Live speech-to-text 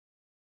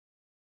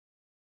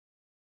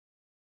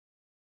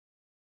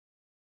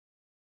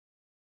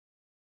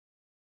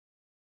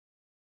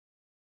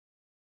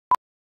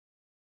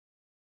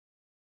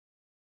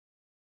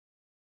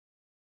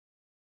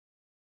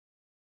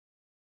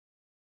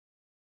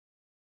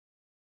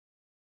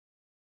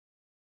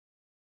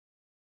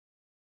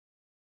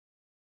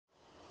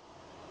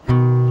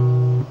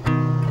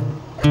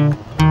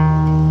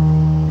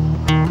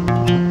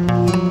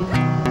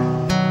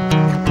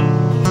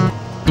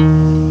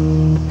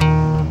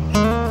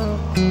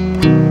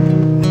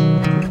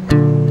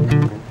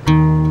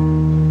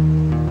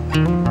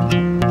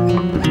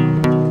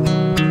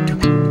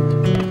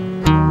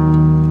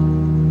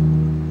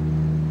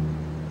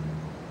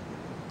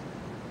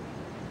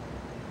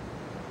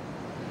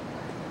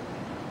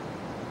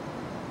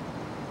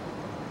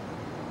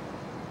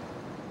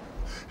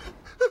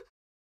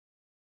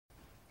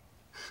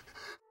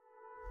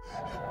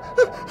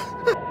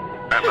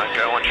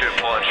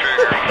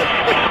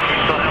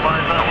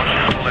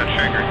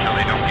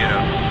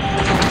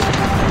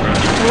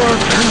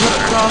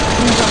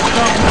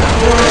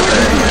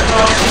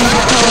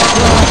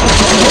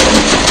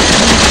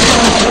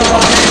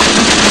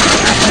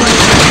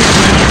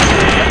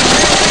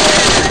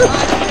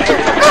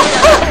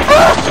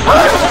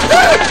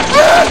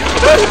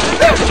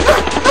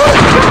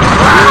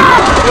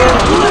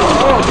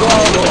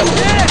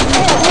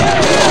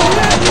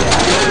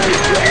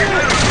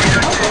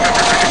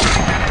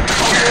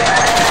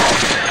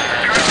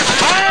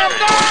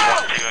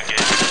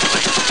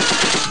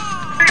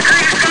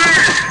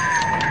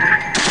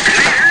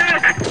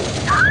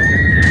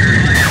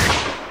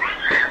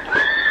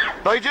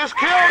They just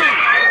killed him!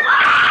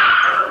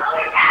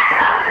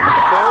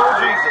 Oh,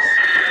 Jesus.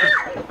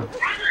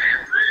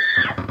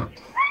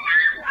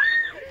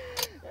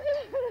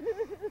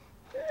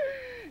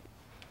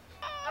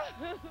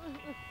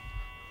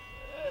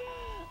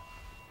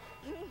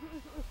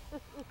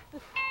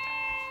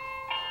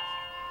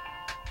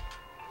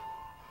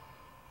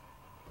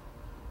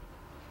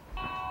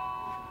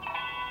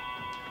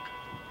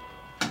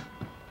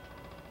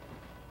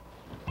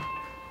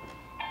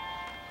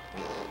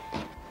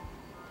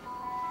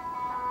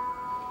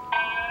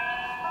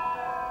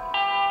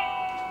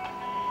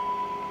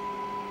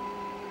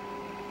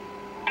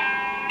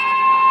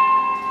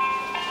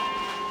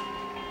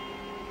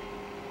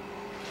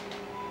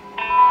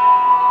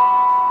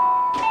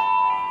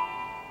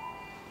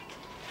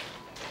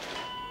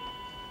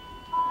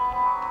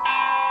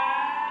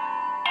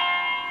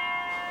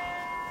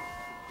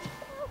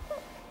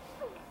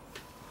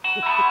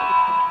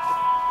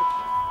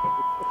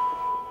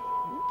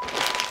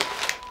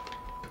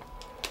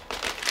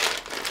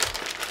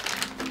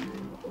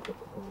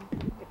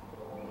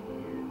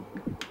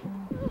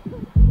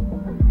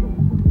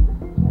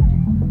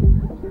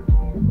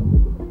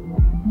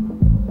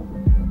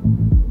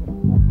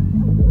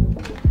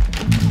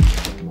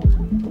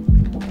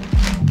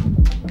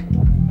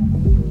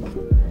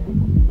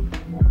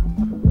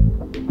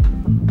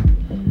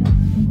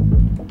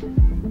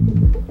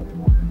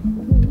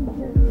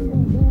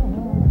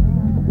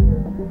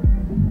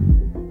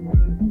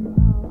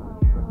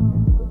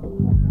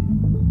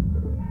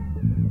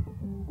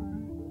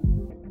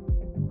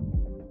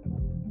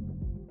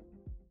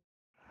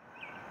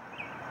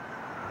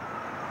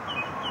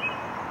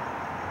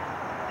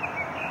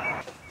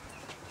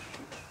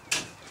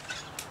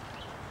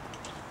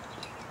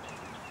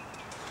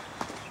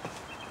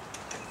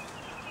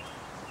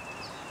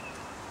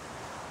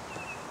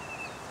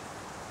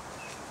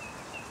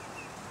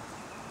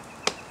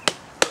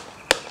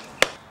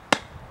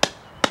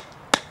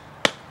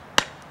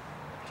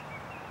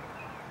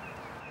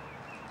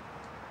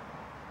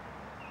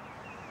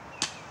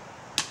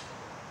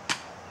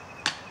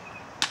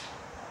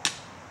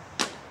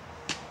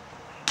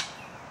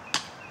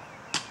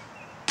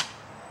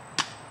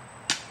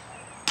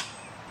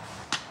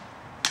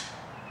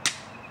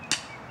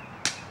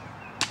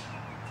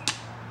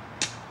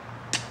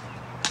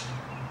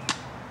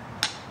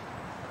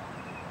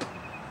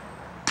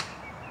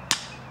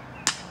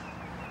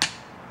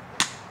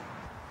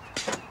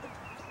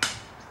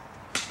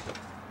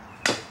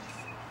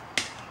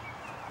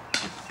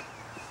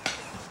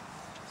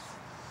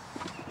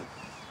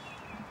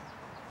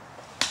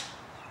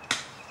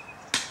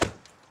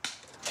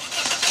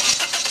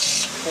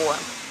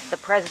 The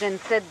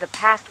president said the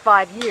past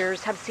 5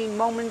 years have seen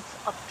moments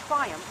of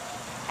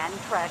triumph and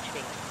tragedy.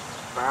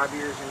 5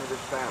 years into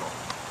this battle,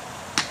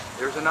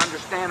 there's an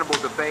understandable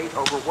debate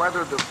over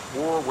whether the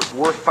war was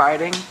worth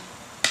fighting,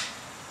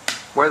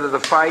 whether the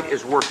fight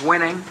is worth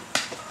winning,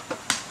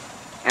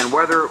 and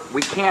whether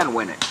we can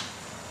win it.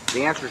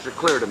 The answers are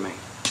clear to me.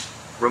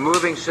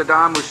 Removing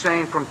Saddam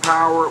Hussein from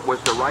power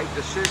was the right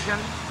decision,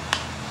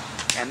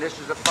 and this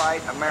is a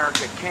fight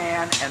America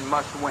can and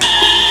must win.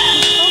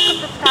 He spoke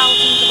of the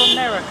thousands of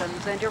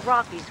Americans and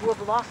Iraqis who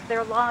have lost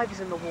their lives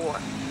in the war,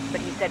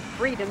 but he said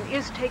freedom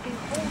is taking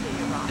hold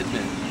in Iraq.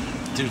 Admit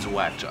it, dude's a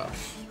whack job.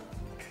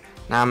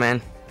 Nah,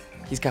 man,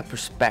 he's got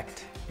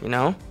perspective, you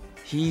know?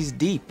 He's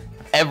deep.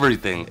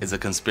 Everything is a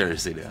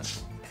conspiracy to him.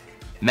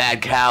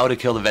 Mad cow to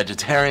kill the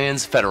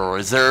vegetarians, Federal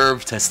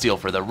Reserve to steal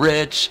for the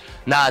rich,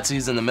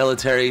 Nazis in the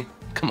military.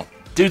 Come on,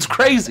 dude's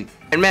crazy.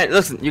 And man,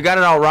 listen, you got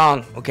it all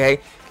wrong, okay?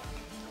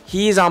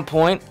 He's on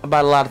point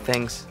about a lot of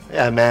things.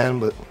 Yeah, man,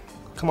 but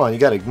come on, you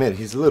gotta admit,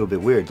 he's a little bit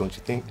weird, don't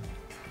you think?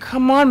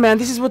 Come on, man,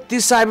 this is what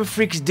these cyber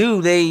freaks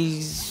do.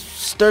 They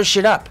stir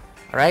shit up,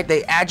 all right?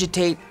 They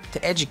agitate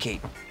to educate.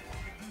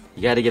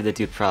 You gotta give the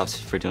dude props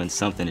for doing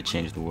something to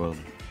change the world.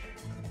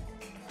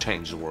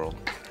 Change the world.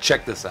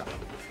 Check this out.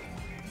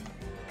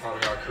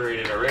 Probably got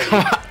created already.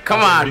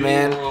 Come on,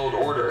 man. New world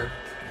order.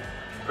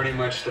 Pretty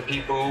much the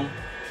people,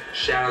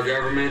 shadow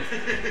government,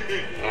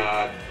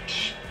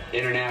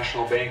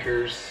 international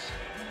bankers,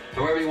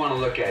 however you want to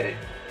look at it.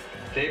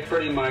 They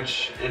pretty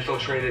much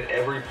infiltrated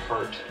every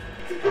part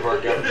of our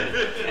government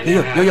and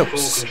now have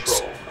full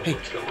control of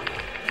what's going on.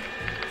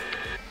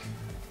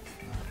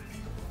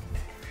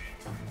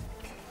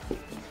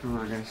 Come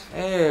on, guys.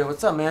 Hey,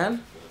 what's up,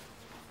 man?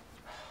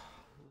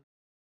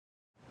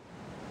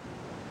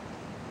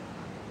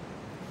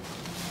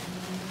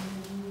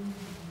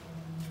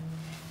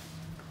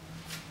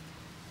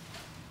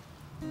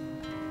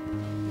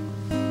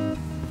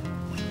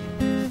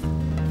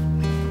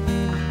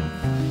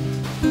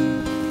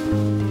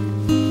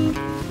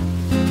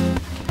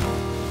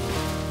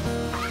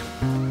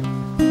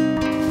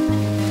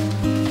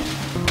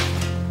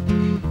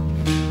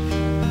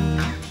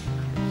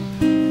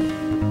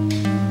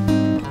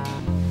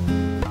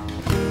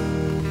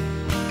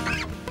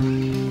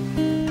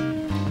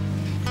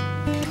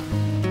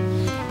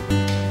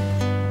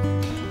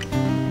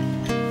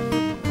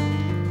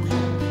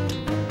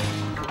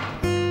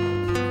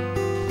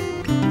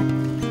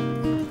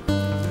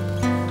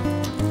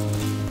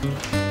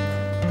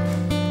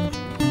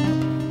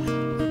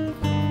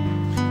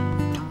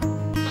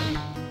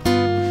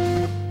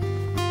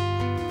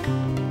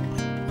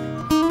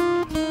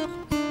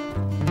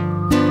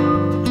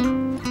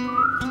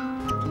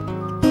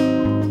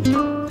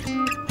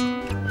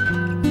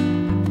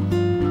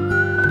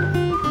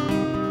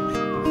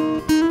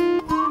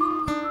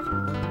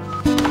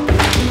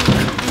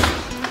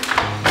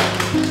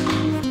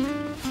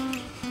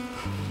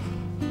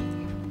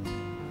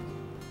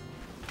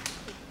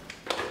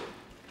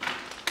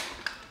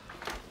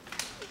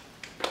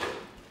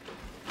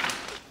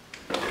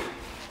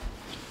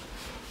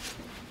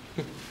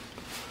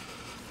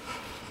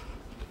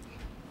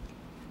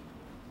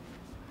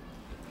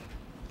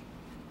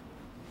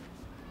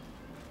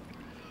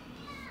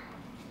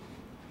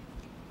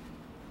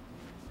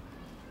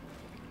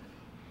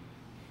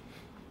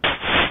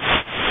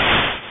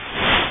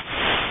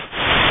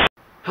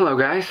 Hello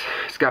guys,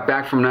 just got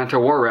back from an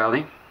anti-war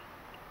rally.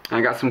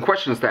 I got some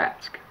questions to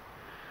ask.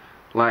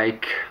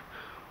 Like,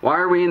 why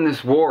are we in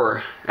this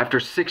war after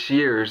 6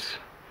 years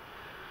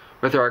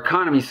with our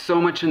economy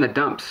so much in the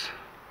dumps?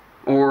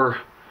 Or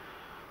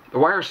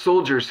why are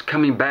soldiers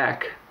coming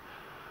back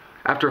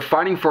after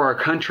fighting for our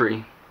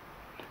country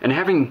and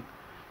having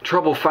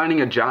trouble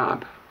finding a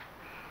job?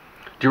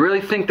 Do you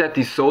really think that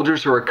these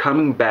soldiers who are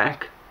coming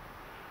back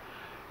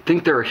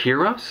think they're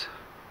heroes?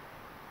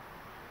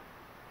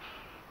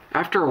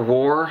 After a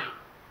war,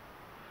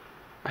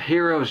 a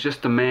hero is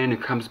just a man who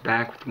comes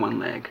back with one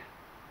leg.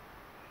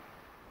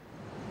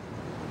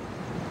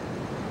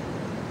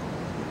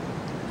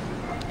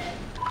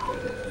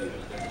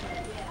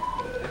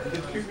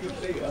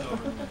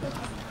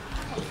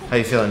 How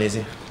you feeling,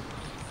 Easy?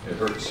 It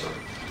hurts, sir.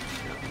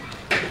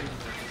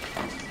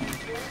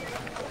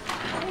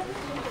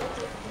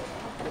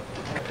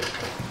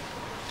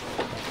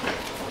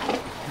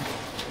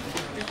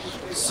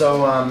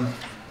 So,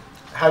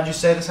 how'd you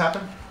say this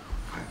happened?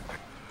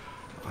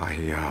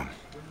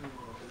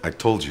 I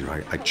told you,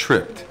 I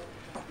tripped.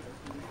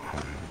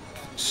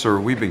 Sir,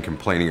 we've been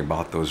complaining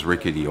about those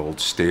rickety old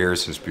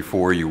stairs since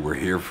before you were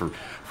here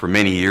for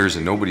many years,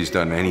 and nobody's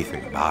done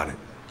anything about it.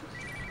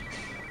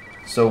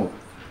 So,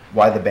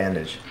 why the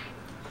bandage?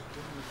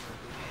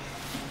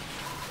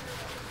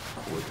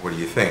 What do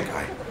you think?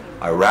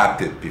 I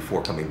wrapped it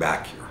before coming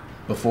back here.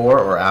 Before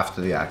or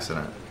after the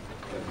accident?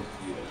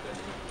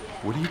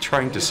 What are you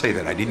trying to say,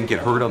 that I didn't get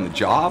hurt on the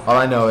job? All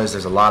I know is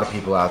there's a lot of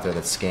people out there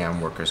that scam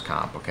workers'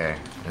 comp, okay?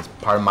 And it's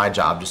part of my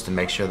job just to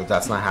make sure that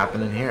that's not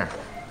happening here.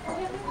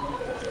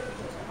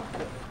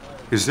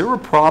 Is there a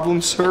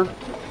problem, sir?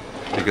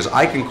 Because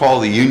I can call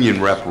the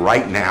union rep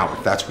right now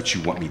if that's what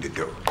you want me to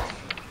do.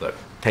 Look,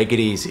 take it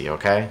easy,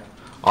 okay?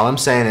 All I'm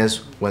saying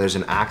is, when there's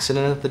an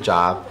accident at the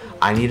job,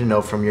 I need to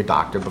know from your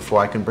doctor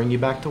before I can bring you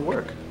back to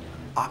work.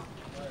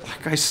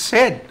 Like I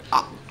said,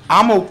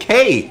 I'm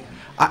okay.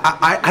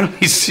 I don't need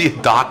to see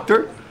a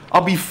doctor.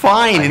 I'll be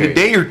fine in a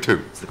day or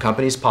two. It's the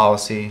company's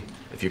policy.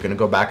 If you're gonna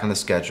go back on the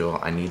schedule,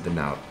 I need the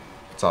note.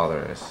 That's all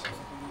there is.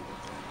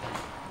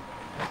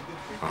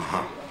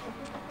 Uh-huh.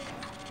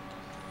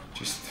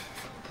 Just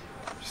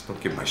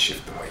don't give my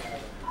shift away.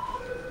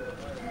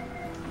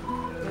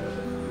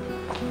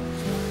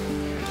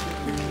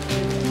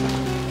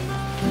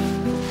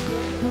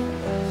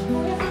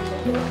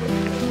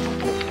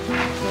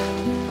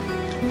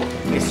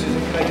 Hey,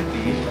 Susan, can I get the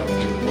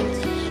reports?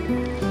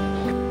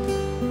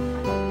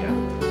 Yeah.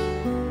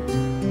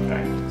 All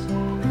right.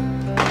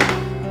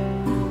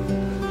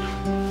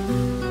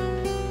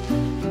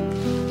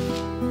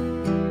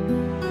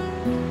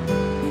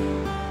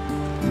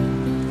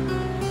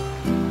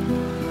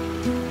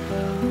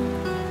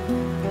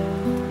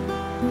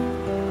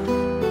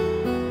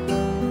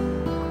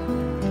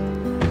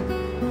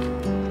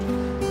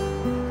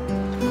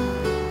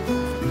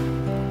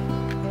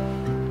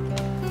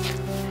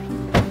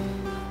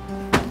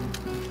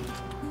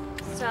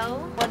 So,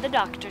 what'd the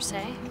doctor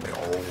say? They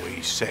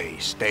always say,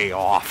 stay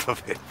off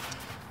of it.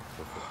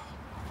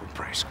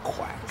 Price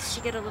quacks.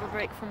 She get a little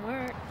break from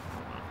work.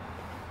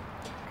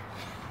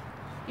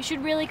 You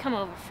should really come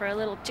over for a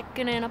little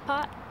chicken in a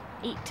pot.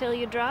 Eat till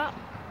you drop.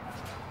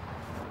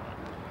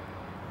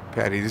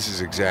 Patty, this is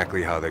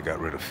exactly how they got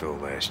rid of Phil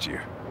last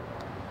year.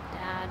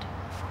 Dad,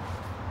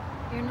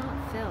 you're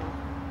not Phil.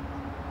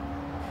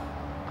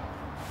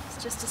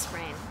 It's just a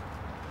sprain.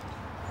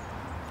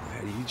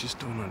 Patty, you just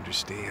don't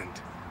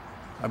understand.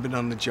 I've been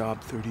on the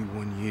job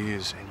 31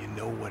 years, and you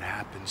know what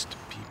happens to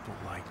people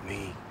like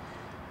me.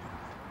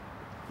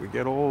 We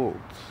get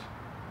old,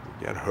 we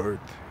get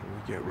hurt, and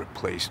we get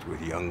replaced with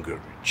younger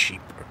and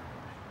cheaper.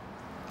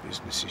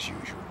 Business as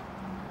usual.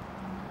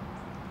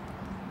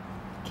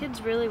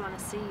 Kids really want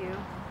to see you.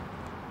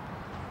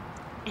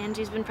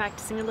 Angie's been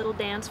practicing a little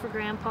dance for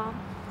Grandpa.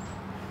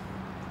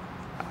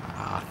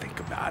 I'll think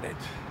about it.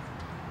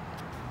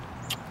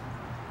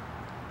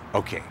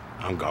 Okay,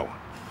 I'm going.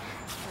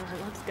 All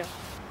right, let's go.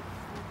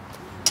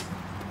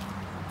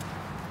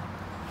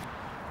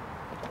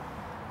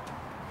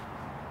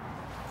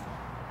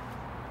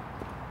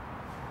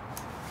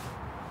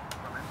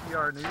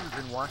 NPR News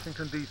in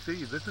Washington,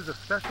 D.C. This is a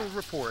special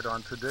report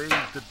on today's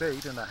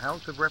debate in the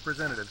House of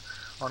Representatives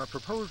on a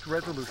proposed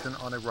resolution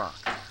on Iraq.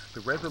 The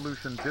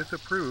resolution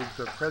disapproves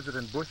of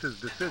President Bush's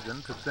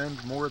decision to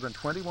send more than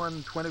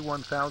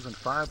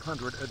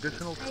 21,500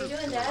 additional troops. How you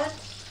doing, Dad?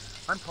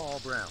 I'm Paul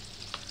Brown.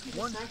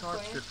 One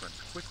sharp difference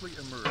quickly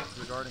emerged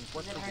regarding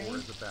what the war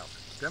is about.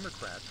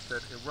 Democrats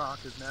said Iraq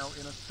is now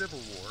in a civil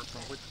war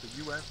from which the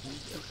U.S.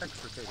 needs to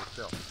extricate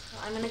itself.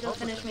 Well, I'm going to go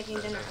finish making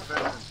dinner.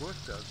 President Bush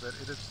does that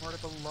it is part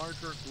of a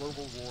larger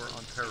global war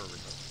on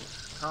terrorism.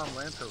 Tom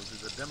Lantos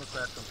is a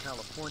Democrat from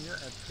California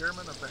and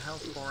chairman of the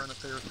House Foreign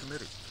Affairs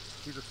Committee.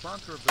 He's a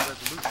sponsor of the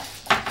resolution.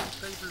 He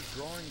favors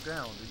drawing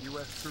down the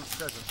U.S. troop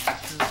presence as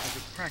soon as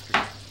it's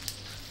practical.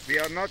 We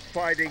are not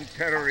fighting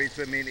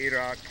terrorism in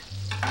Iraq.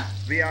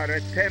 We are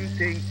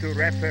attempting to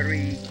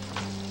referee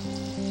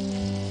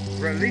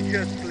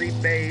religiously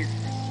based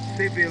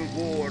civil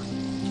war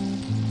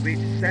which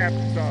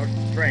saps our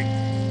strength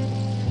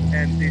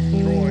and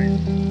destroys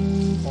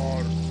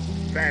our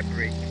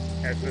fabric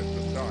as a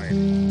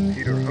society.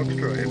 Peter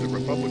Hoekstra is a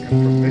Republican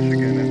from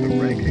Michigan and the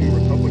ranking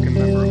Republican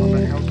member on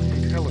the House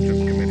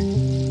Intelligence Committee.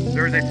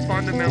 There is a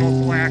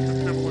fundamental clash of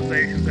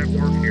civilizations at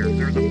work here.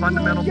 There is a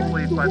fundamental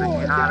belief by the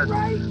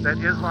jihadists that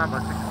Islam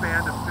must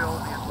expand and fill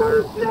the entire... But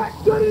it's not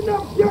good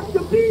enough just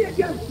to be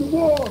against the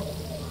war.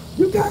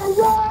 You gotta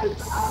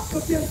rise up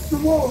against the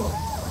war.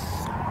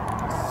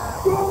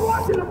 So I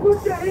want you to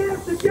put your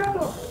hands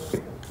together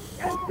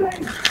and say,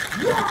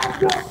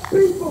 rise up,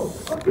 people,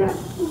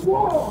 against the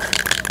war.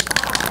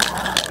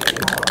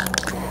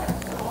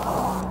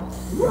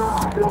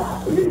 Rise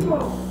up,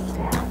 people.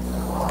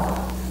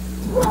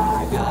 You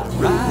gotta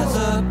rise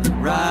up,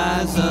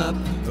 rise up,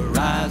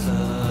 rise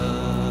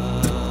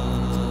up.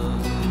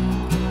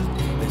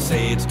 They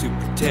say it's to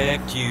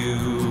protect you,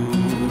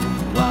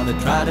 while they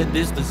try to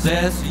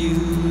dispossess you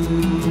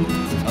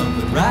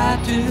of the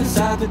right to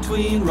decide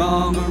between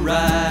wrong or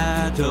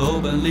right, to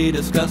openly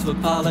discuss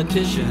what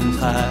politicians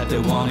hide. They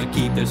want to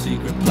keep their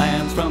secret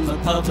plans from the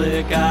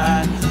public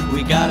eye.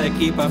 We gotta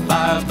keep our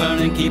fires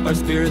burning, keep our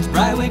spirits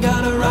bright. We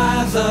gotta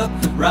rise up,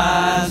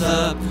 rise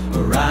up,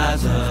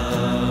 rise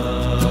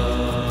up.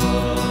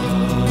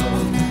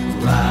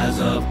 Rise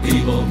up,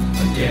 people,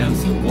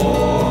 against the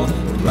war.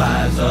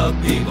 Rise up,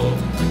 people,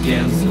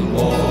 against the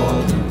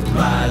war.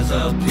 Rise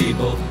up,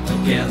 people,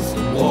 against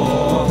the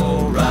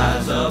war.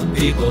 Rise up,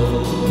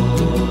 people.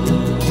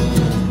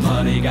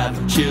 Money got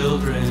no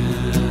children,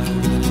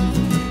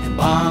 and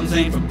bombs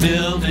ain't for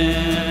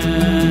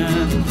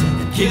building.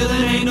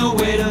 Killing ain't no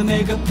way to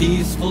make a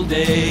peaceful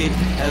day,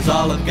 as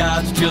all of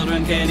God's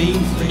children can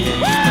easily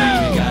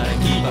explain. We gotta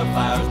keep our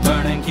fires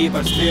burning, keep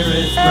our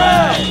spirits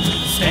bright.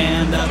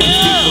 Stand up and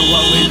speak for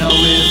what we know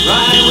is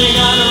right. We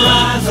gotta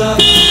rise up,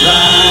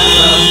 rise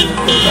up,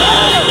 rise up.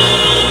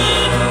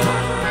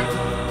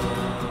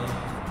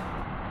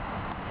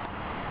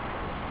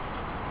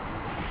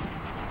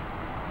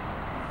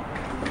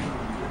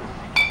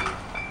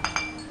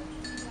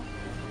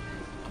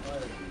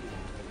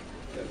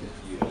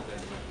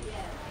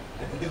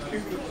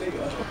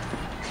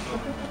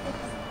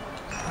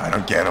 I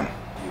don't get them.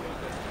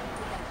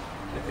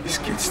 These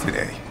kids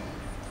today,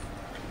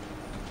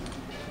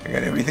 they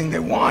got everything they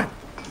want.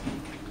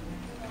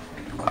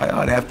 I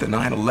thought after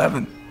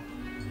 9/11,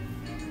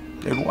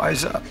 they'd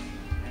wise up.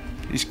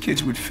 These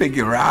kids would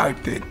figure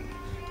out that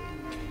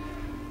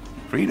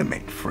freedom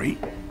ain't free.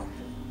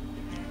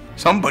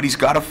 Somebody's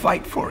got to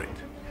fight for it.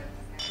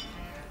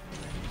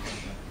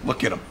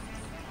 Look at them.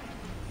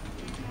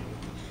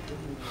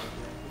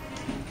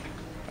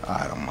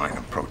 I don't mind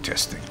them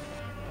protesting.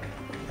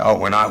 Oh,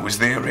 when I was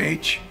their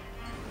age,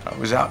 I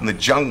was out in the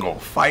jungle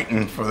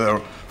fighting for their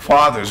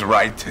father's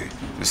right to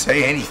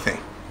say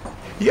anything.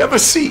 You ever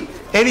see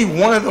any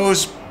one of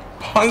those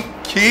punk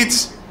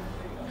kids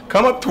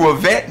come up to a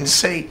vet and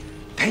say,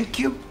 thank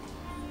you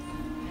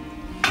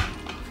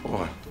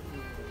for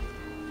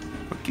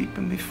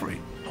keeping me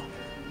free?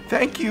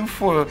 Thank you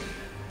for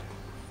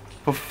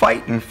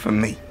fighting for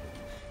me.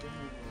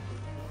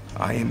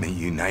 I am a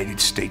United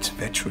States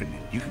veteran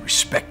and you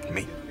respect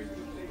me.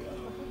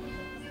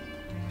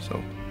 So,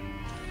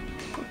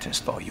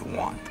 protest all you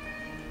want.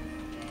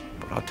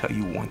 But I'll tell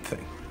you one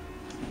thing.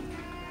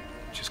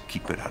 Just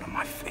keep it out of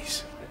my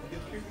face.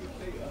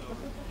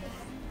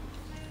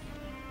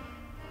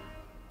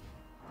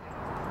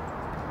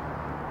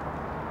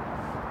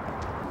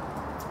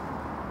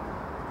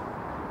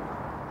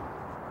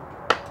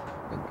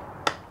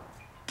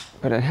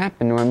 But it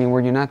happened. I mean, were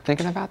you not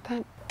thinking about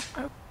that?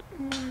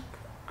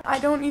 I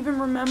don't even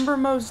remember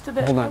most of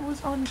it. Hold on. I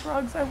was on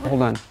drugs.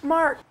 Hold on.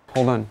 Mark.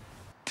 Hold on.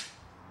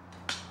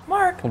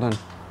 Mark. Hold on.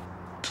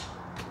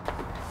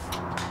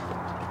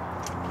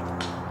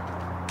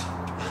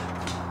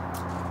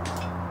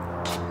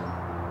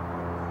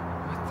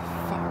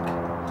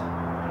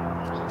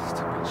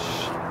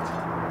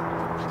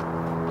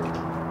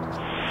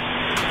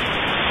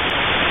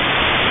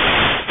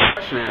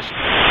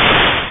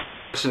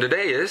 Question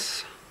today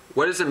is,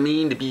 what does it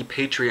mean to be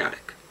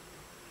patriotic?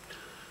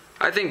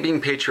 I think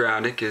being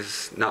patriotic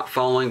is not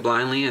following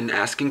blindly and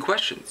asking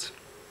questions.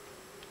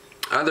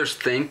 Others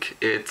think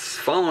it's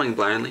following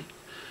blindly,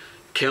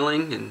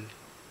 killing and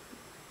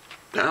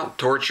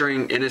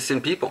torturing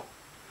innocent people.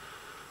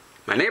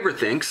 My neighbor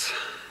thinks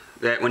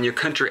that when your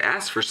country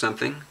asks for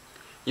something,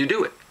 you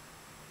do it.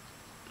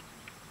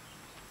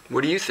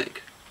 What do you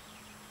think?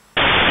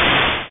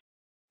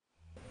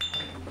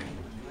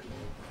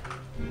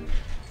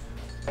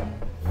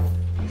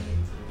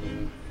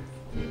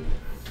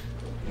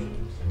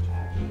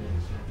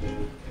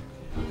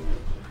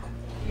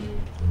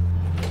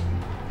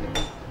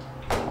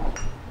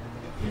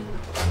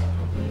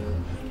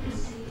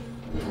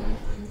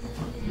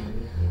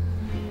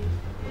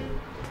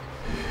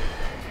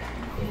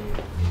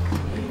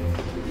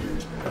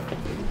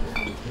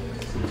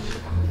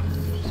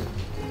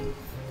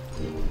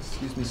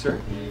 Excuse me,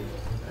 sir.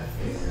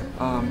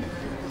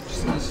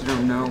 Just needs you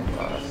to know,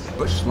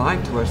 Bush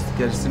lied to us to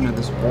get us into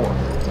this war.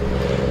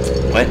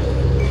 What?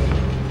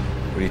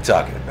 What are you you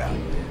talking about?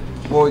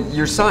 Well,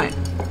 your sign.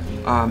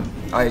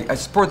 I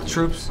support the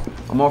troops.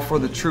 I'm all for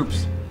the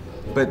troops.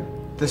 But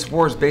this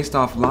war is based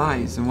off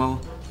lies, and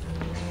well,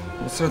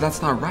 sir,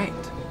 that's not right.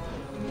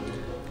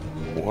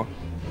 War?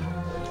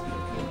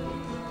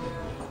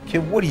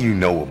 Kid, what do you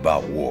know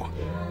about war?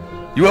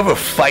 You ever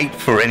fight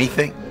for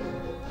anything?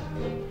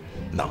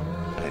 No,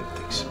 I didn't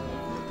think so.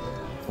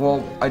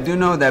 Well, I do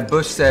know that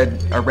Bush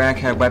said Iraq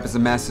had weapons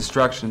of mass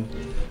destruction,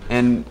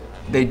 and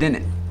they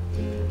didn't.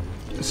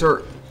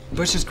 Sir,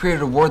 Bush has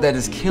created a war that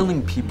is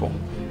killing people.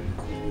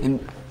 And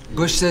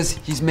Bush says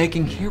he's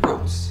making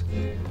heroes.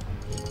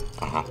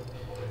 Uh-huh.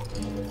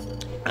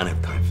 I don't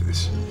have time for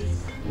this.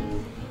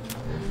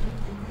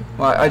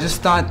 Well, I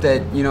just thought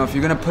that, you know, if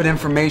you're gonna put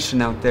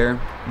information out there,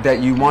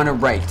 that you want it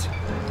right,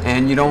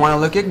 and you don't want to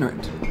look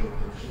ignorant.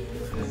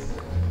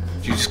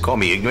 Did you just call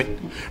me ignorant?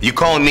 Are you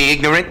calling me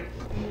ignorant?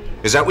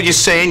 Is that what you're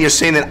saying? You're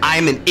saying that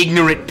I'm an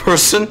ignorant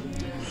person?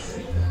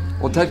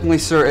 Well, technically,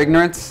 sir,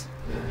 ignorance,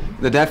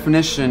 the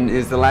definition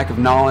is the lack of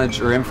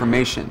knowledge or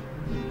information.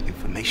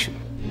 Information?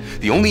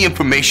 The only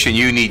information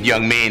you need,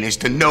 young man, is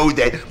to know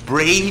that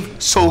brave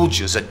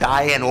soldiers are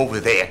dying over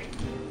there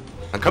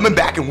and coming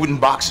back in wooden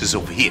boxes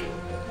over here.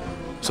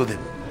 So that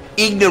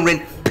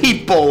ignorant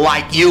people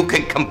like you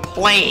can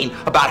complain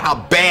about how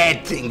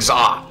bad things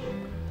are.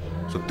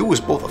 So do us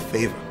both a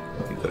favor.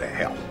 You go to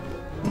hell.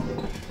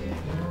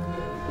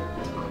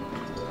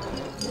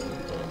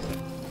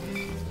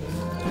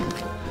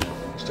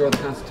 Destroy the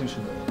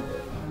Constitution.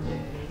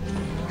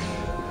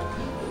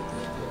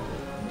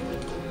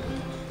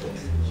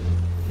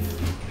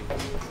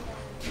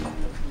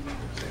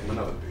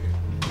 Another beer.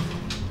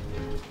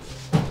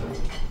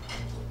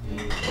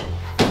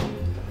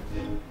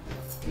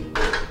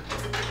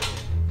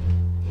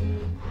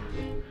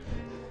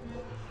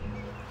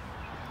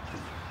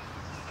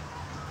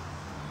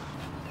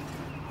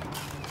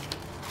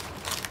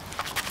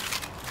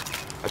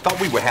 I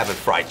thought we were having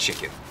fried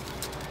chicken.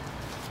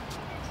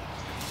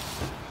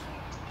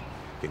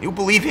 Can you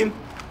believe him?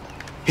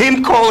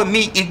 Him calling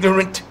me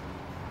ignorant?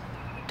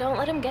 Don't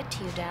let him get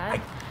to you,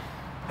 Dad.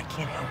 I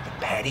can't help it,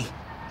 Patty.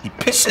 He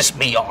pisses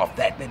me off.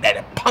 That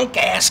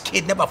punk-ass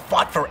kid never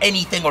fought for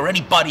anything or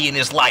anybody in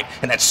his life.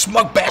 And that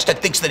smug bastard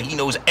thinks that he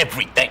knows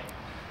everything.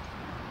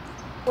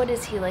 What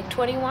is he, like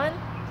 21?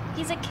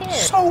 He's a kid.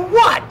 So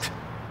what?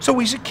 So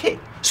he's a kid.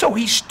 So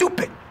he's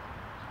stupid.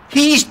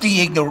 He's the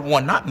ignorant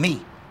one, not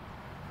me.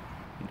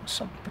 You know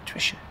something,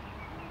 Patricia?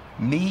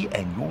 Me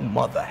and your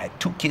mother had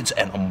 2 kids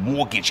and a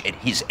mortgage at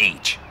his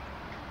age.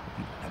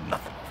 You don't have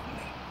nothing over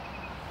me.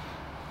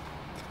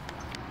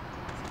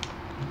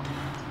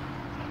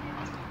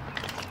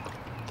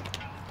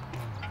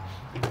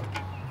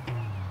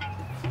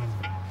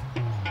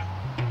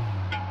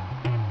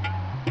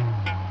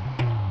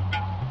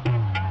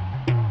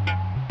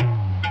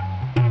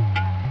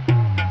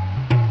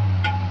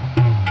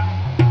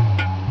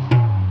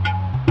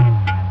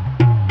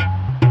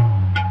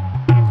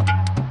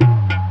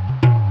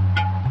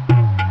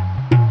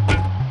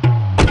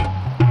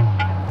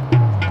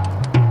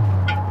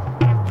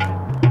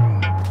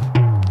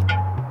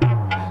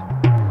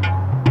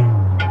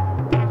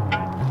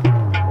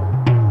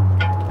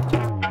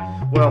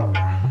 Well,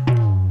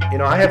 you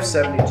know, I have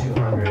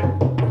 7,200,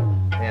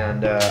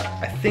 and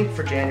I think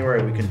for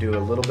January we can do a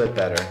little bit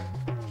better.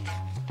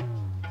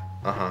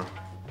 Uh-huh.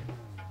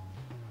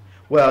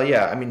 Well,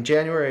 yeah, I mean,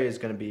 January is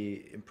going to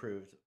be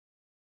improved.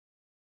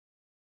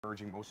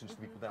 Urging motions to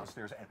people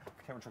downstairs, and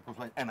temperature goes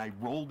like, and I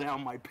roll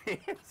down my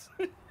pants.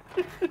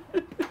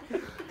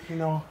 You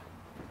know,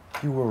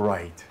 you were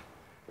right.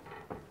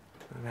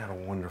 I had a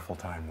wonderful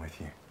time with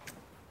you.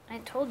 I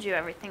told you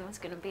everything was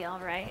gonna be all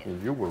right.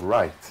 You were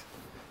right.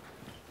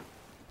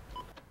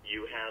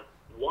 You have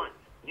 1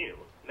 new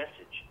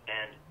message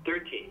and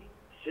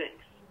 36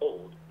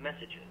 old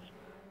messages.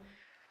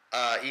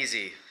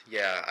 Easy.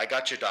 Yeah, I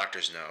got your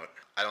doctor's note.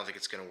 I don't think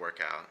it's going to work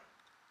out.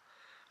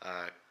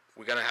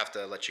 We're going to have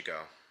to let you go.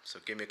 So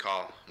give me a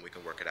call and we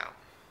can work it out.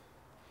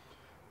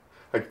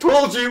 I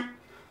told you!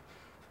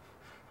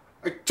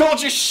 I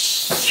told you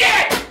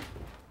shit!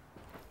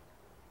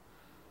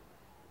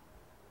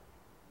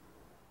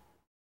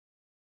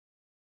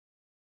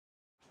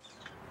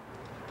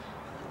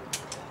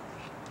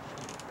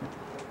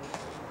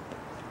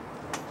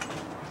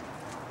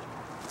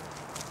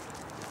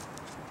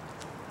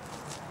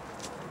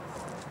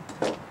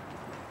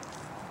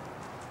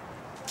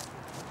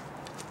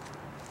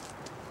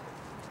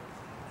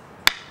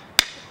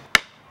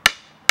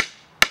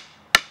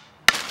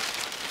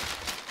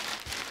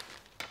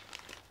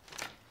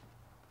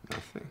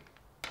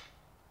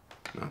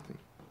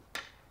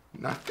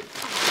 Nothing.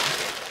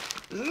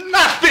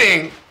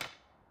 Nothing!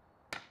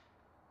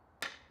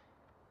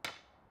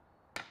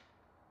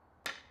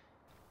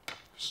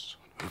 Son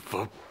of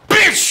a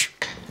bitch!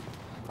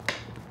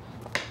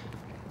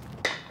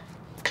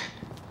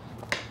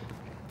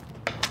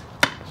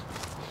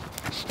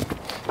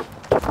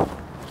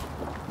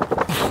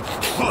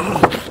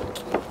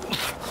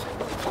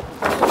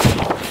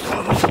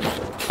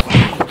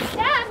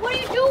 Dad, what are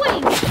you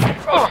doing?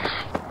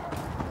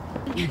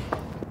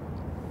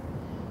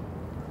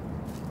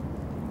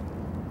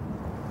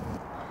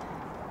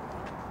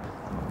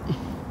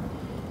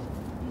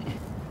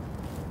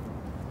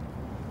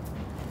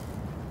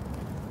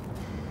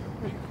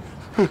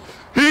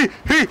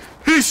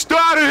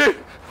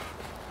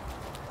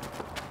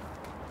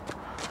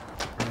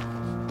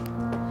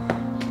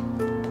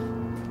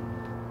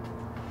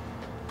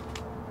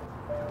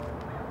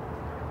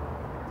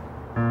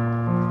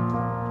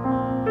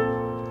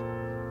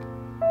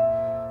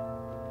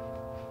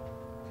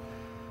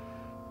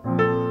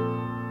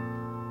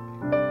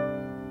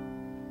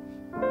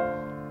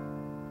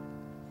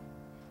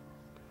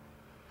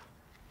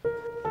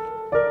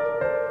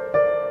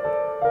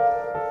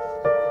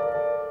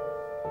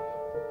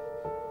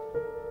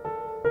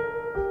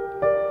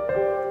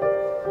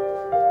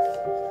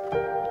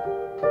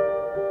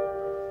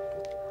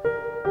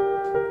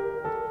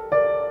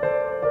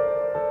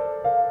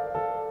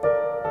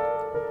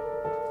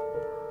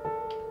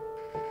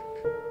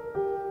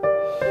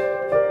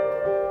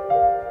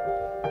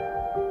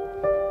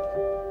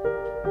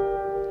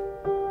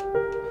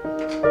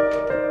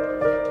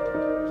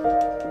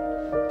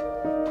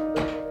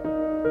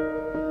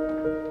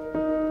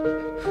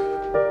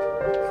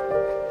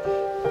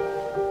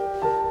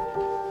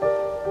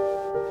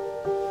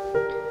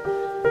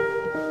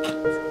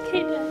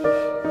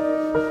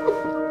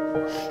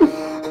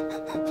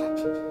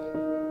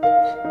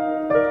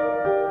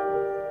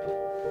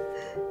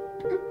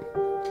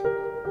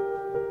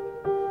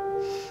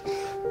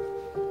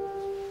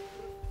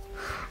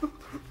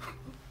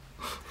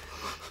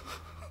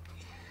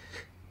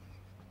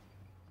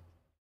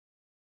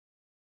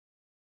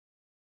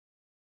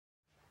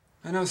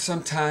 I know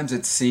sometimes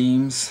it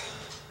seems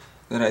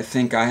that I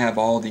think I have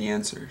all the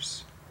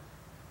answers,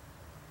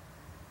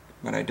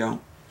 but I don't.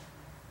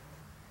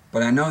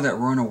 But I know that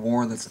we're in a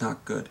war that's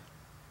not good.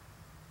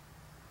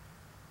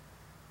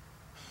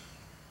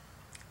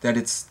 That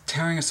it's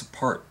tearing us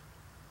apart.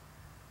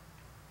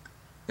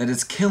 That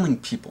it's killing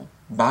people,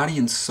 body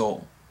and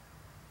soul.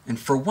 And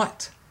for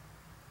what?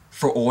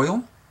 For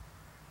oil?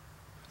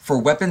 For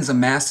weapons of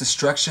mass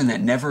destruction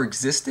that never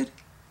existed?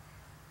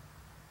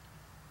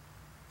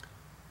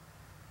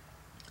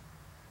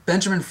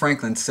 Benjamin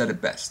Franklin said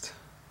it best.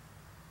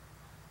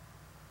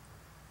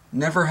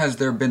 Never has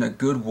there been a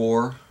good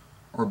war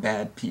or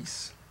bad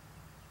peace.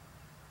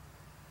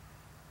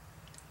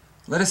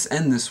 Let us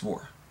end this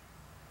war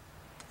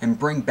and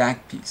bring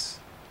back peace.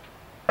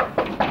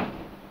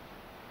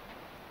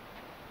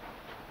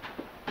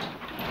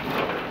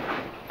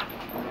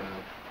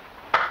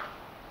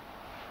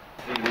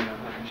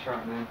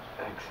 Sharp, man.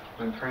 Thanks.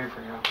 Been praying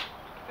for you.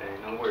 Hey,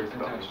 no worries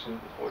about me.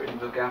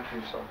 Look after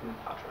yourself, man.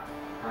 I'll try.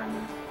 Alright,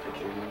 man. Take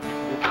care, man.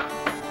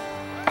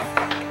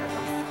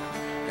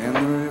 And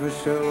the river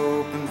shall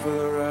open for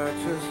the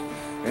righteous.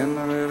 And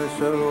the river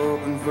shall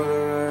open for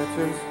the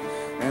righteous.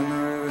 And the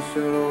river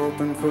shall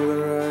open for the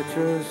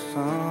righteous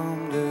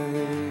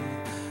someday.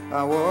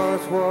 I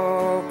was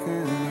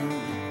walking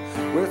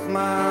with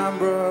my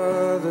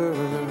brother,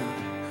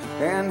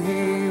 and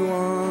he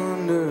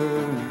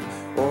wondered,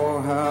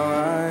 oh, how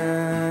I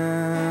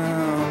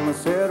am. I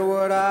said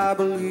what I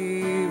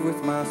believe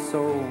with my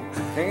soul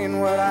ain't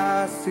what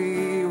I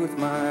see with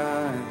my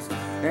eyes,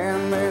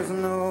 and there's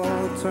no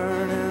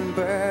turning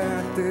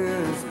back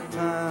this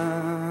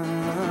time.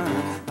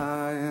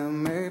 I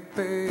am a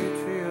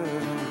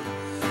patriot.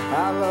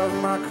 I love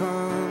my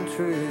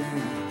country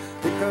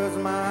because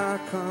my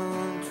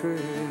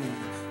country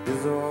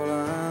is all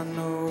I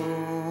know.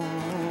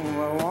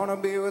 I wanna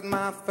be with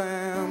my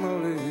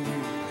family,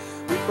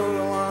 people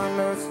who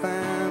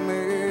understand me.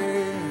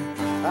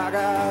 I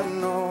got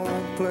no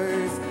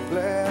place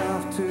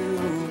left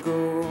to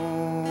go.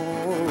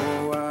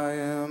 I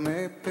am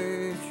a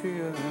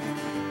patriot.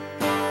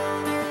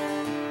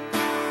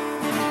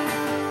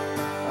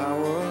 I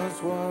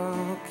was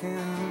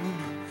walking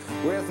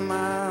with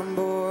my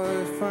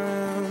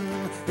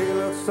boyfriend. He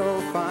looked so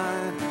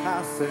fine.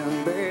 I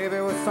said,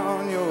 baby, what's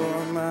on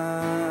your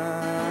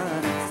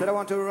mind? Said I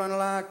want to run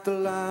like the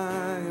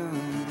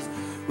lions,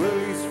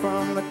 released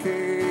from the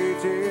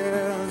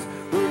cages,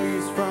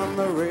 released from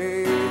the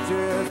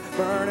rages,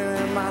 burning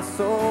in my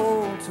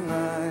soul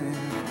tonight.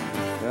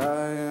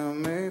 I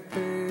am a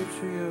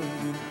patriot.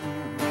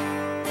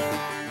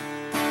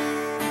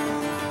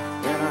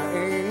 And I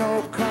ain't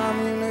no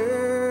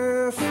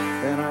communist,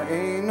 and I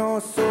ain't no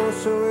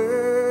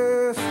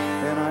socialist,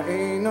 and I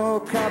ain't no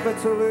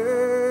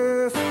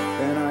capitalist,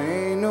 and I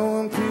ain't no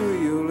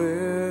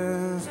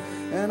imperialist,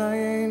 and I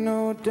ain't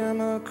no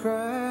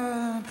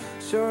Democrat.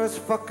 Sure as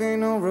fuck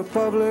ain't no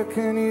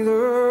Republican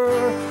either.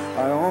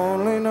 I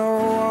only know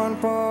one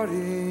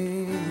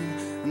party,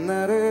 and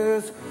that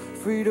is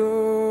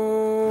freedom.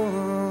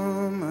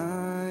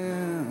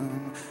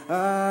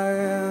 I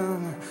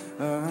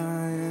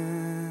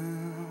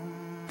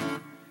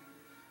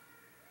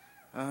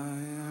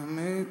am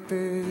a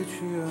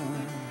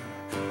patriot.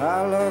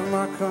 I love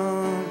my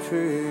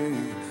country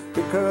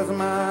because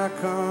my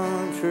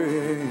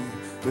country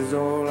is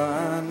all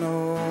I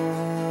know.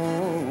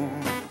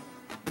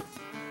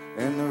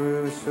 And the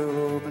river shall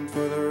open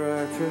for the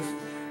righteous,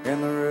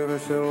 and the river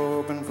shall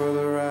open for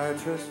the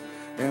righteous,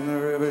 and the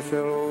river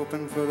shall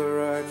open for the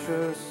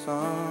righteous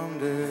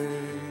someday.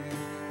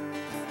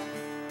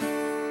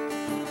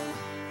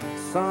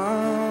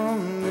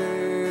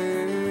 Someday,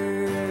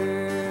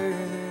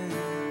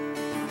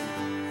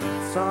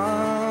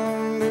 someday.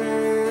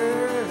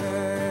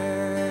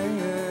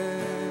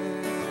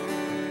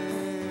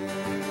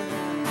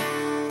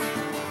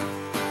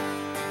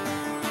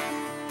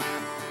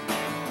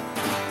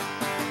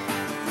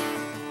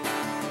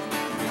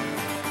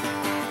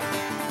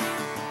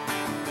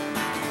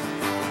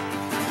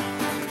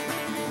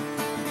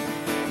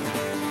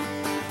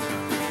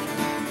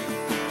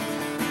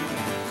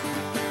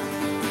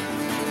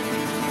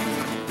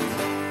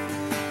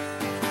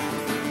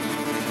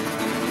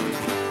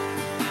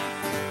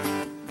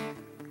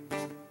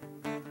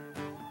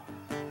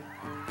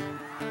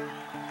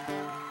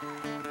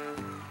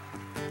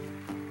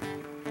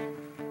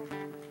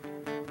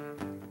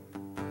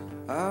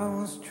 I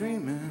was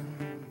dreaming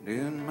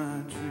in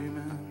my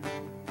dreaming.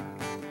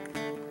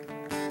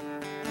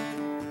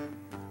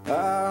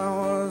 I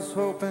was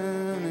hoping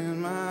in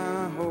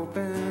my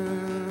hoping,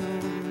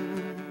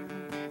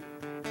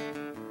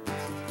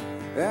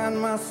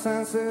 and my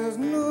senses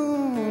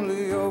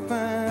newly open.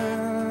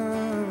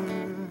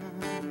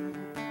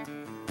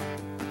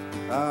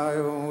 I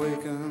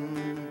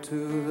awakened to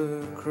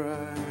the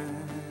cry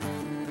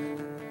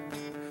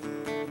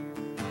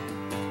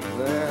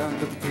that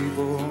the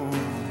people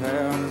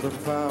have the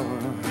power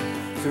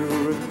to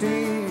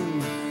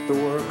redeem the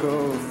work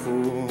of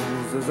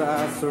fools. As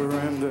I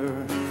surrender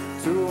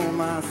to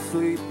my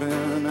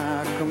sleeping,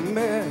 I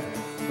commit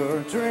or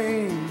a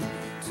dream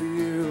to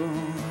you.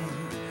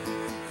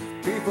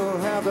 People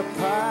have the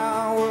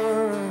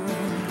power.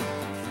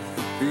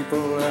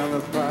 People have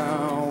the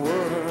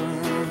power.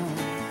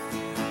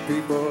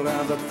 People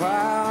have the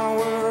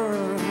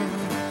power.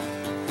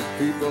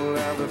 People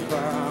have the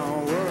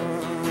power.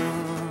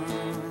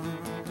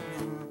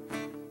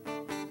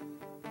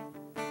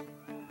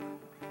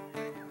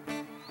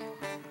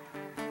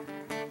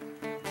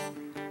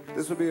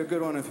 This would be a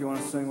good one if you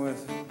want to sing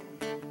with.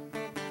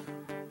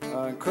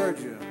 I encourage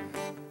you.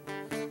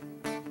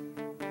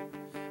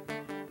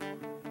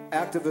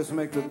 Activists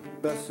make the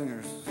best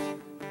singers.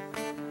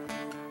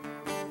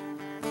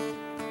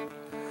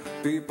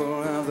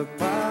 People have the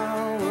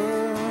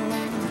power.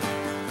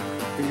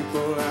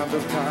 People have the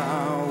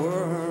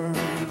power.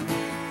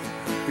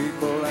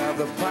 People have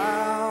the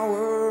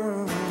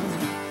power.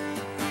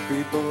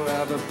 People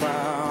have the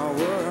power.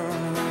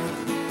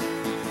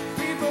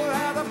 People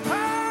have the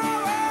power.